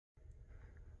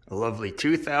A lovely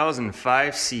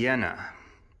 2005 Sienna,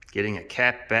 getting a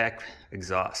catback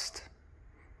exhaust.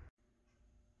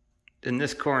 In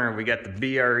this corner we got the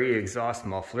BRE Exhaust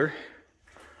Muffler.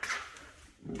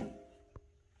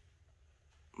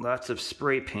 Lots of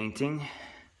spray painting,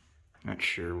 not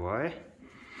sure why.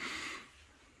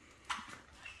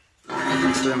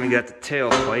 So then we got the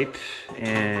tailpipe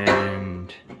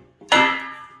and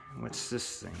what's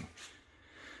this thing?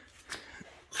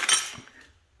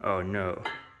 Oh no.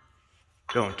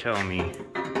 Don't tell me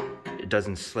it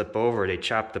doesn't slip over, they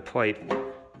chopped the pipe.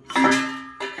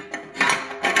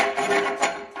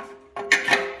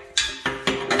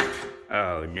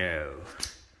 Oh no.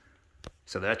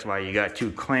 So that's why you got two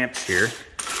clamps here.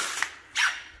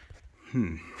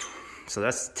 So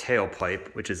that's the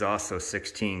tailpipe, which is also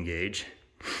 16 gauge.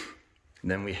 And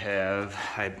then we have,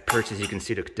 I purchased, you can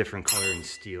see the different color in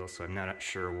steel, so I'm not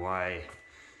sure why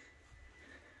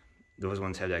those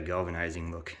ones have that galvanizing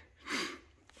look.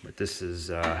 But this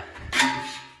is, I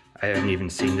haven't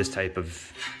even seen this type of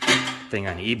thing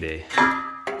on eBay. Huh.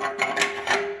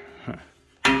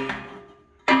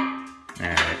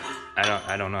 Alright,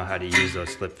 I don't know how to use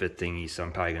those slip fit thingies, so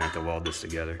I'm probably gonna have to weld this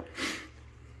together.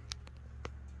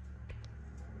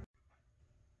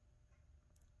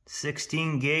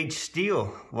 "16 gauge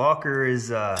steel. Walker is,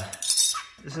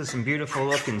 this is some beautiful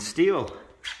looking steel.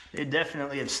 They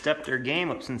definitely have stepped their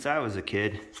game up since I was a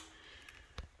kid.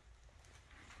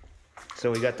 So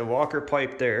we got the Walker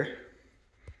pipe there.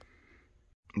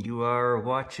 You are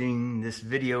watching this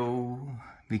video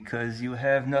because you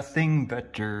have nothing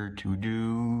better to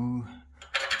do.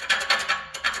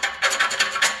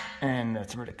 And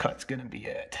that's where the cut's gonna be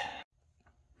at.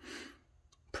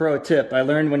 Pro tip, I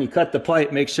learned when you cut the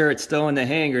pipe, make sure it's still in the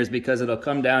hangers because it'll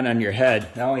come down on your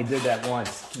head. I only did that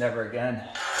once, never again.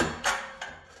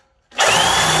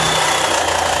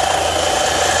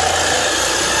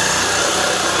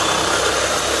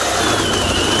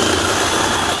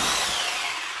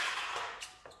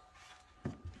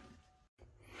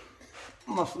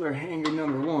 Muffler hanger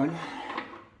number 1.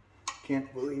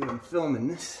 Can't believe I'm filming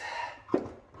this.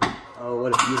 Oh,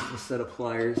 what a beautiful set of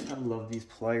pliers. I love these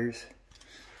pliers.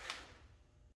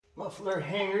 Muffler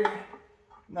hanger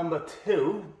number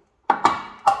 2.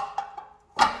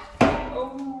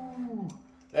 Oh,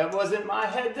 that wasn't my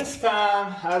head this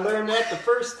time. I learned that the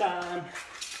first time.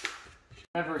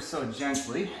 Ever so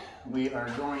gently, we are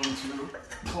going to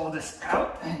pull this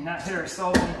out and not hit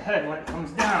ourselves in the head when it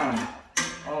comes down.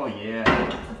 Oh yeah,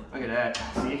 look at that,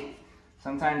 see?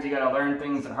 Sometimes you gotta learn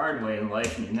things the hard way in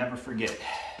life and you never forget.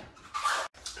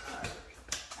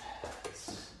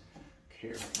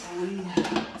 Carefully,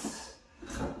 let's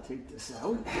take this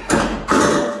out.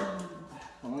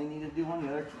 Only need to do one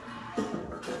the other.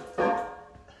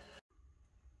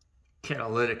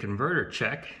 Catalytic converter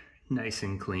check, nice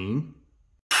and clean.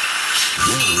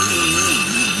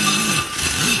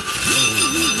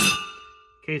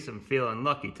 In case I'm feeling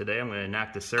lucky today, I'm going to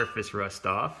knock the surface rust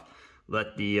off,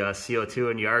 let the CO2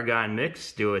 and the argon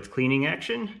mix do its cleaning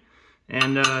action,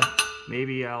 and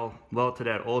maybe I'll weld to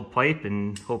that old pipe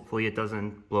and hopefully it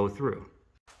doesn't blow through.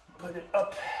 Put it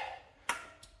up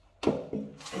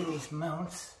in these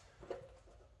mounts.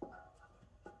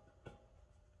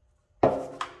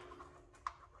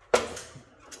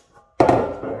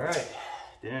 Alright,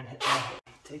 then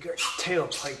take our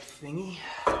tailpipe thingy.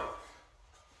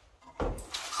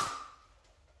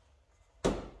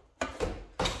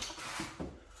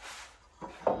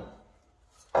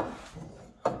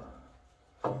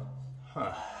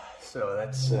 So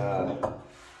that's it's going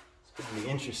to be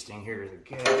interesting here to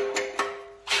get.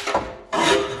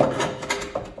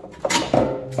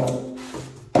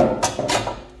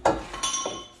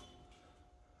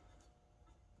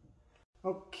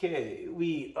 Okay,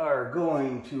 we are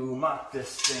going to mop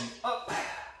this thing up.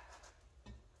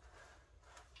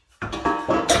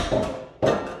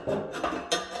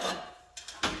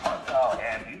 Oh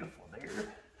yeah, beautiful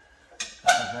there.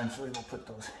 Eventually we'll put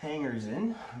those hangers in.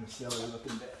 Let me see how they're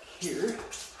looking back here.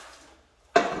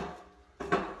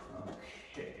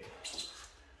 Okay.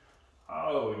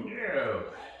 Oh no.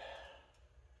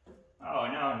 Oh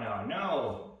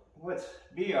no. What's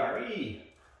BRE?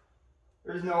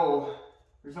 There's no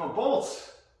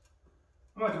bolts.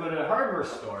 I'm going to go to the hardware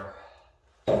store.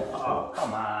 Oh,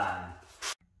 come on.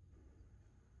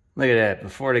 Look at that.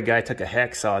 Before the guy took a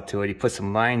hacksaw to it, he put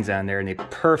some lines on there and they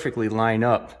perfectly line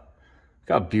up. Look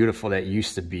how beautiful that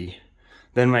used to be.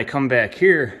 Then when I come back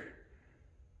here,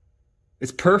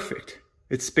 it's perfect.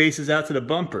 It spaces out to the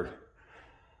bumper.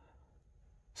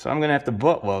 So I'm gonna have to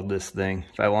butt weld this thing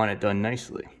if I want it done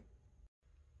nicely.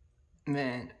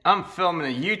 Man, I'm filming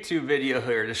a YouTube video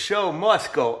here. The show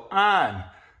must go on.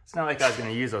 It's not like I was going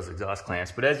to use those exhaust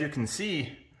clamps, but as you can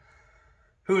see,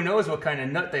 who knows what kind of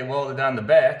nut they welded on the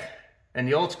back, and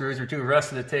the old screws were too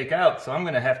rusted to take out, so I'm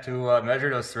going to have to measure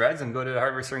those threads and go to the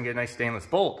hardware store and get a nice stainless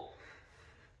bolt.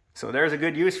 So there's a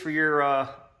good use for your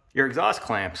exhaust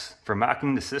clamps for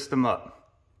mocking the system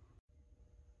up.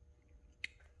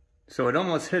 So it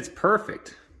almost hits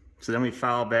perfect. So then we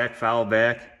foul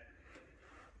back.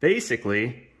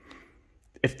 Basically,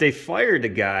 if they fired the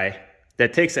guy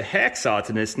that takes a hacksaw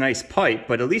to this nice pipe,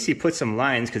 but at least he puts some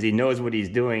lines because he knows what he's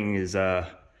doing is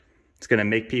it's going to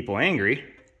make people angry.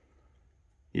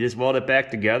 You just weld it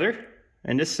back together,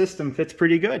 and this system fits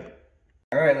pretty good.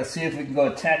 All right, let's see if we can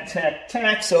go tack, tack,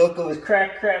 tack, so it goes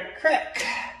crack, crack, crack.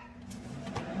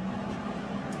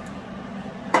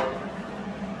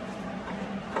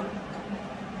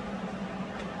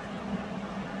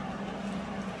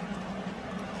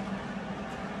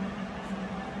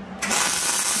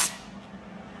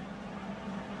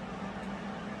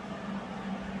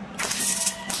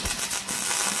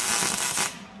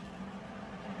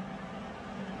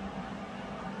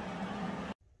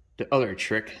 The other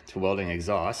trick to welding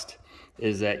exhaust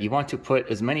is that you want to put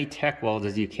as many tack welds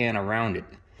as you can around it,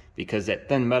 because that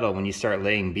thin metal, when you start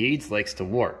laying beads, likes to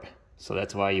warp. So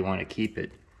that's why you want to keep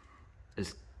it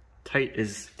as tight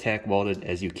as tack welded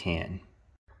as you can.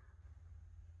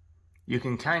 You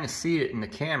can kind of see it in the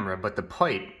camera, but the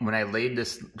pipe, when I laid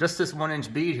this, just this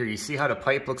 1-inch bead here, you see how the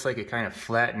pipe looks like it kind of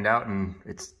flattened out and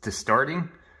it's distorting?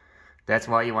 That's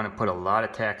why you want to put a lot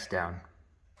of tacks down.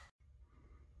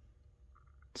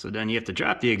 So then you have to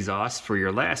drop the exhaust for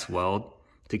your last weld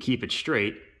to keep it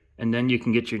straight, and then you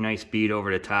can get your nice bead over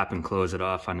the top and close it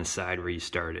off on the side where you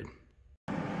started.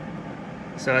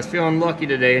 So I was feeling lucky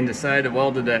today and decided to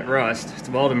weld to that rust. It's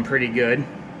welding pretty good.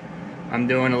 I'm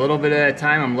doing a little bit at a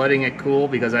time. I'm letting it cool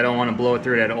because I don't want to blow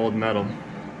through that old metal.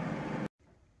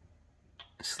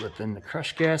 Slip in the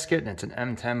crush gasket, and it's an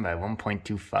M10 by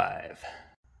 1.25.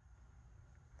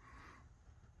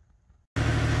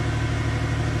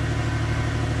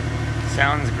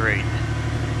 Sounds great.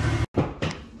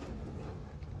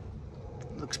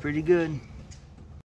 Looks pretty good.